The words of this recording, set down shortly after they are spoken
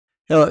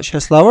Hello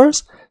chess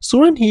lovers,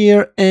 Suren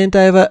here, and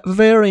I have a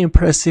very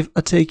impressive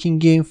attacking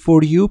game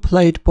for you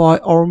played by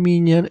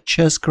Armenian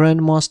chess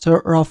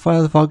grandmaster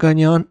Rafael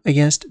Vaganian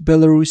against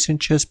Belarusian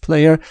chess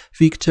player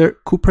Viktor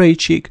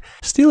Kupreichik.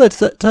 Still at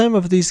the time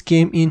of this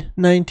game in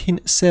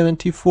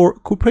 1974,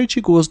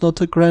 Kupreichik was not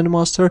a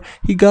grandmaster.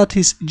 He got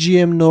his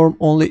GM norm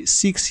only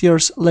 6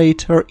 years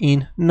later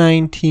in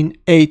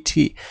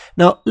 1980.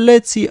 Now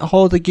let's see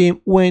how the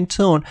game went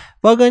on.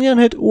 Vaganian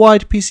had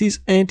white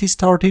pieces and he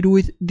started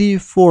with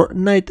d4,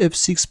 knight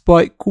f6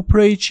 by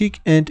Kupreichik,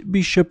 and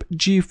bishop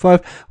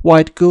g5.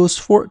 White goes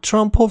for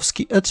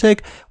Trompowsky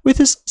attack. With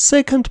his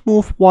second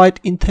move,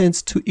 white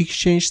intends to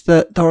exchange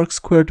the dark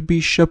squared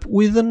bishop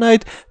with the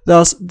knight,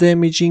 thus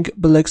damaging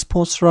black's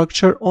pawn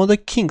structure on the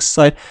king's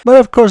side. But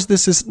of course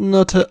this is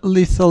not a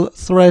lethal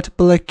threat.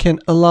 Black can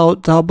allow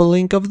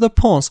doubling of the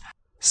pawns.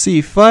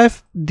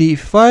 c5,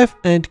 d5,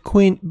 and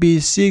queen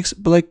b6.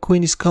 Black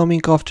queen is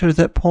coming after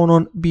the pawn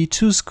on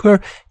b2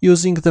 square,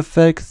 using the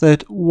fact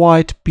that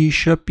white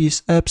bishop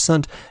is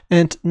absent,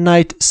 and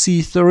knight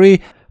c3.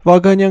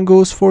 Vaganian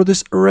goes for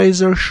this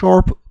razor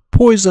sharp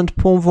poisoned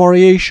pawn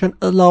variation,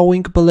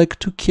 allowing black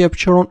to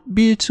capture on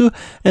b2,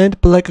 and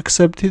black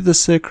accepted the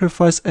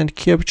sacrifice and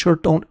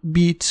captured on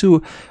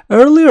b2.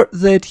 Earlier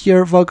that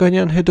year,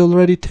 Vaganian had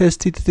already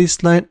tested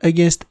this line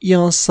against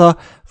Jansa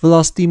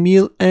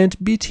Vlastimil and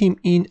beat him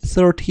in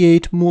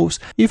 38 moves.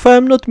 If I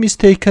am not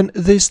mistaken,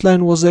 this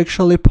line was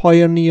actually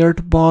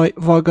pioneered by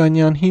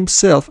Vaganian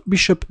himself.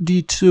 Bishop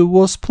d2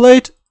 was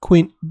played,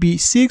 queen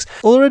b6.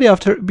 Already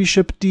after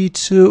bishop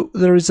d2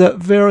 there is a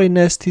very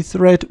nasty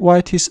threat.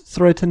 White is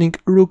threatening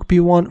rook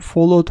b1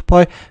 followed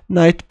by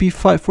knight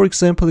b5. For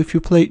example, if you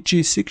play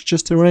g6,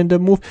 just a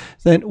random move,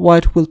 then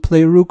white will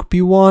play rook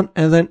b1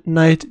 and then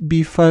knight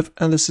b5,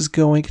 and this is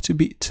going to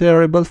be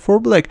terrible for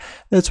black.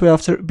 That's why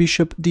after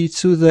bishop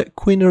d2 the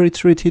queen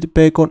retreated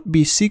back on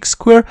b6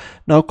 square.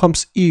 Now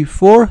comes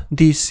e4,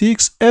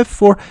 d6,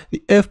 f4.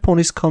 The f pawn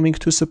is coming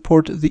to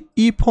support the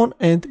e pawn,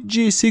 and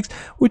g6,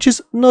 which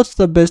is not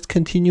the best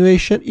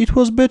continuation. It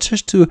was better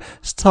to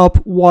stop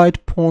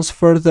white pawn's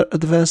further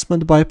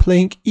advancement by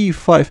playing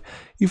e5.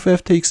 If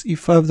f takes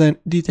e5, then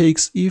d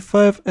takes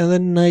e5, and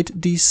then knight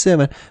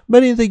d7.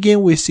 But in the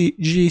game we see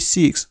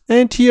g6.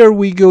 And here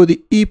we go,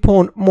 the e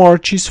pawn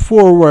marches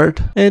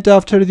forward. And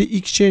after the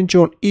exchange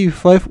on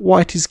e5,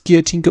 white is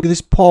getting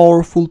these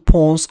powerful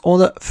pawns on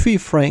the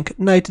fifth rank.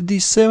 Knight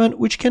d7,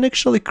 which can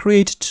actually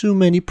create too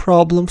many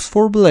problems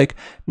for black.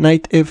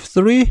 Knight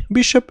f3,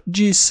 bishop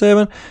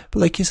g7.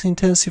 Black is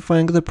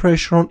intensifying the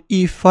pressure on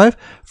e5.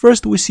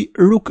 First we see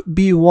rook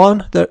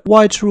b1. The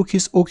white rook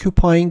is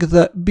occupying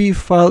the b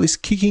file, is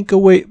kicking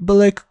away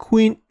black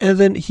queen, and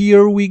then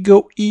here we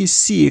go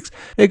e6.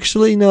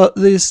 Actually now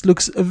this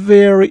looks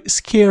very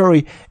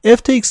scary.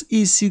 F takes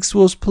e6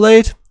 was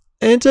played,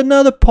 and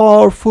another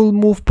powerful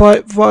move by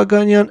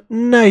Vaganian,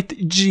 knight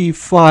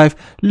g5.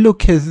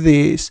 Look at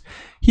this.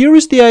 Here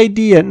is the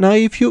idea. Now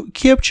if you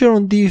capture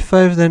on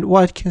d5, then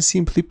white can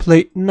simply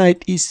play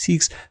knight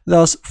e6,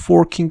 thus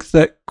forking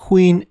the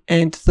queen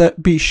and the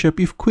bishop.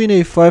 If queen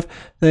a5,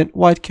 then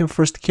white can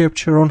first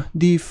capture on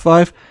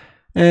d5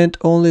 and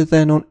only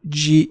then on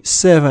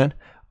g7.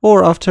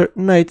 Or after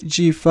knight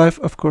g5,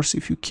 of course,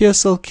 if you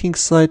castle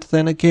kingside,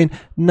 then again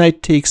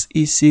knight takes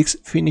e6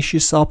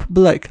 finishes up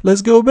black.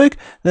 Let's go back.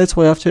 That's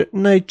why after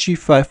knight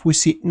g5 we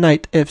see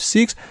knight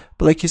f6.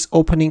 Black is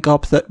opening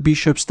up the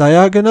bishop's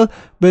diagonal,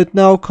 but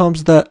now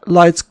comes the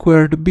light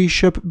squared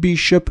bishop,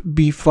 bishop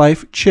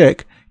b5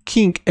 check,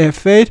 king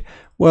f8.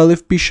 Well,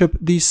 if bishop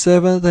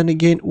d7, then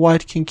again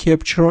white can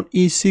capture on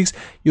e6,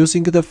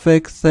 using the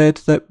fact that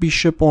the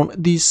bishop on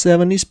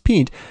d7 is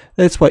pinned.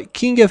 That's why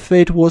king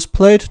f8 was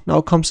played.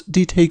 Now comes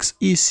d takes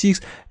e6,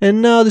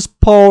 and now this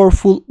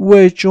powerful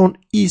wedge on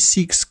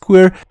e6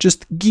 square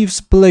just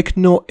gives black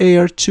no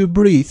air to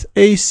breathe.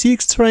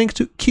 a6 trying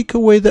to kick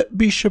away the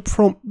bishop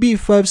from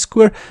b5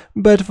 square,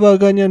 but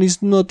Vaganian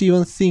is not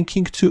even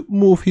thinking to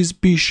move his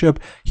bishop.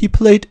 He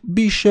played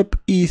bishop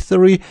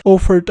e3,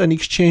 offered an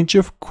exchange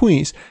of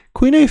queens.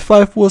 Queen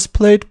a5 was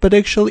played, but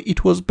actually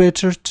it was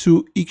better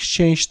to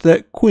exchange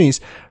the queens.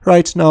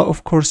 Right now,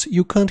 of course,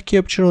 you can't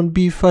capture on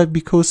b5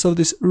 because of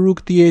this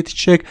rook d8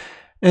 check,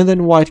 and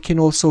then white can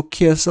also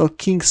castle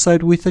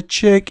kingside with a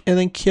check and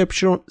then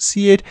capture on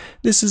c8.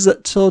 This is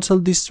a total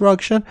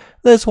destruction.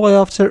 That's why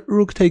after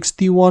rook takes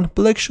d1,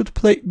 black should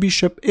play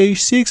bishop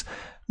a6.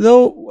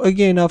 Though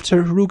again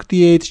after rook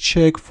d8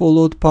 check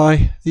followed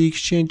by the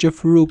exchange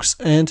of rooks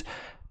and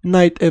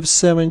knight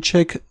f7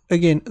 check,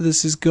 again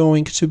this is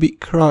going to be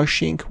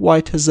crushing.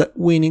 White has a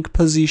winning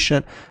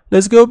position.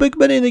 Let's go back,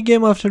 but in the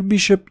game after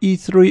bishop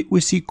e3 we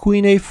see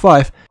queen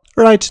a5.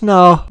 Right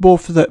now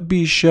both the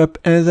bishop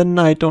and the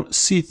knight on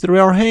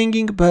c3 are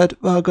hanging, but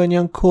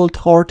Vaganian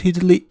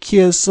cold-heartedly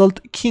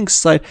castled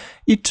kingside.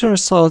 It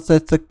turns out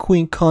that the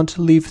queen can't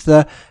leave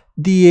the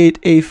d8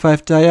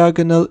 a5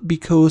 diagonal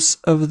because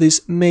of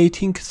this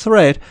mating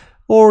threat.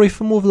 Or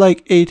if a move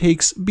like a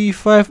takes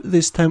b5,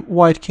 this time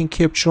white can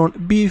capture on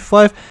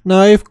b5.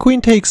 Now if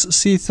queen takes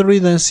c3,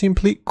 then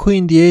simply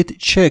queen d8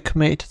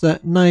 checkmate. The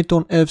knight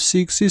on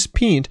f6 is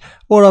pinned.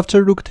 Or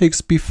after rook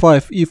takes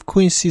b5, if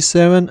queen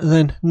c7,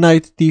 then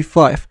knight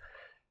d5.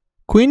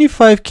 Queen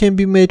e5 can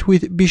be met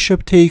with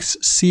bishop takes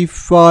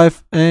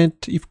c5, and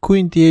if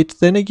queen d8,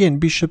 then again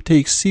bishop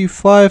takes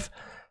c5.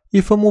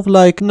 If a move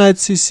like knight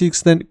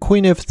c6, then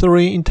queen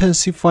f3,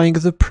 intensifying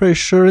the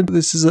pressure.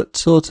 This is a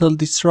total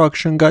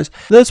destruction, guys.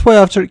 That's why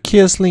after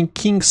castling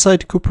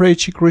kingside,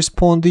 Kupreichik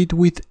responded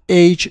with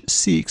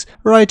h6.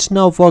 Right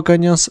now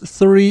Vaganian's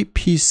 3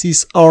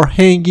 pieces are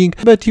hanging,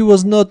 but he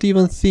was not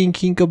even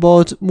thinking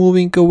about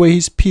moving away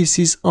his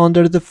pieces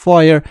under the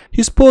fire.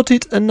 He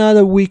spotted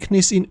another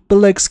weakness in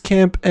black's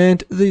camp,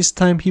 and this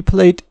time he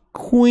played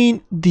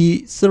queen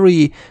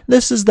d3.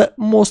 This is the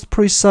most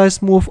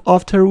precise move,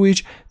 after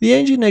which the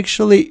engine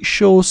actually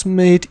shows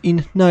mate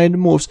in 9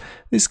 moves.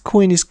 This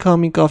queen is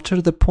coming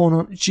after the pawn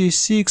on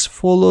g6,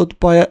 followed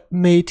by a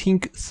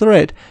mating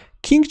threat.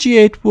 King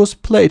g8 was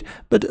played,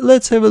 but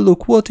let's have a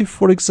look. What if,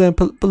 for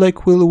example,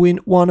 black will win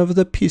one of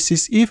the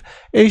pieces? If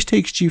h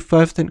takes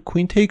g5, then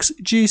queen takes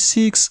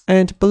g6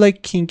 and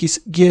black king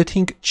is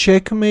getting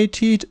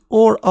checkmated.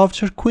 Or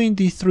after queen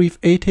d3, if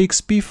a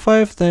takes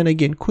b5, then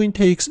again queen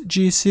takes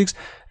g6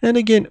 and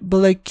again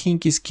black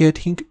king is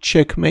getting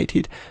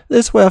checkmated.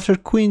 That's why after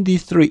queen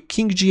d3,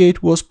 king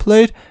g8 was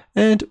played,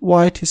 and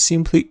white is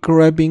simply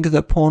grabbing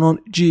the pawn on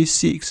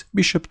g6.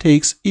 Bishop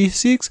takes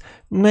e6,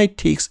 knight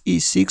takes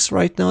e6.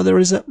 Right now there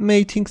is a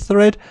mating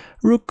threat.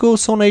 Rook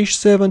goes on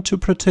h7 to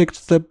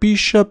protect the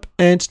bishop,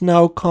 and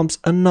now comes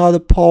another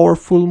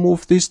powerful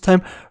move. This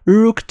time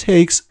rook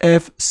takes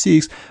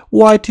f6.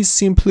 White is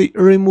simply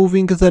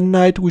removing the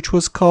knight which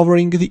was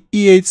covering the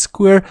e8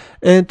 square,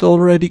 and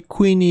already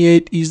queen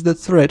e8 is the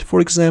threat. For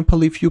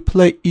example, if you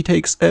play e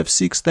takes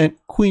f6, then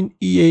queen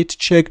e8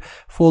 check,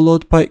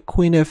 followed by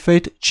queen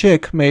f8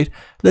 checkmate.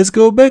 Let's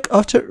go back.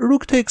 After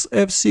rook takes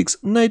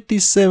f6, knight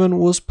d7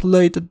 was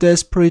played, a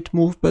desperate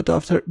move, but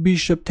after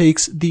bishop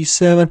takes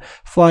d7,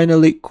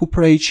 finally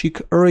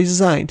Kupreichik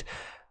resigned.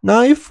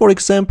 Now if, for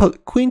example,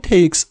 queen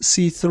takes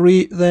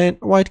c3, then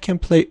white can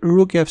play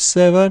rook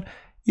f7.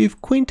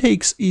 If queen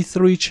takes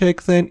e3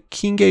 check, then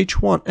king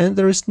h1, and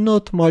there is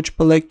not much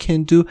black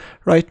can do.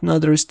 Right now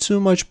there is too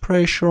much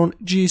pressure on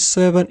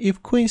g7.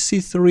 If queen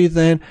c3,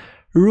 then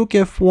rook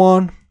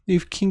f1.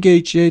 If king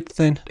h8,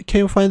 then can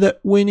you find the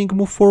winning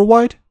move for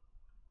white?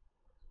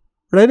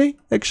 Ready?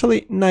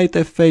 Actually, knight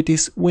f8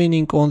 is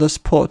winning on the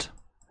spot.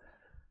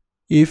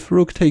 If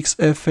rook takes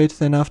f8,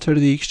 then after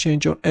the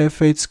exchange on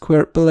f8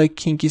 square, black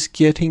king is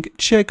getting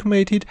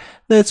checkmated.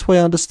 That's why,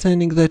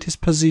 understanding that his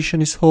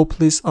position is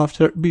hopeless,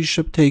 after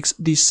bishop takes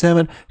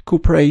d7,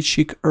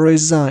 Kupreichik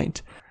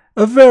resigned.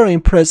 A very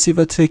impressive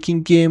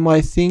attacking game, I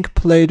think,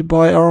 played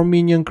by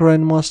Armenian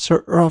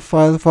Grandmaster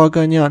Rafael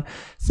Vaganian.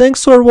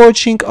 Thanks for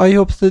watching. I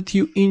hope that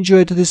you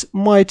enjoyed this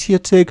mighty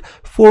attack.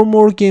 For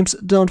more games,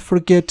 don't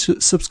forget to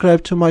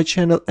subscribe to my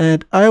channel,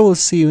 and I will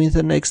see you in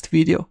the next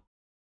video.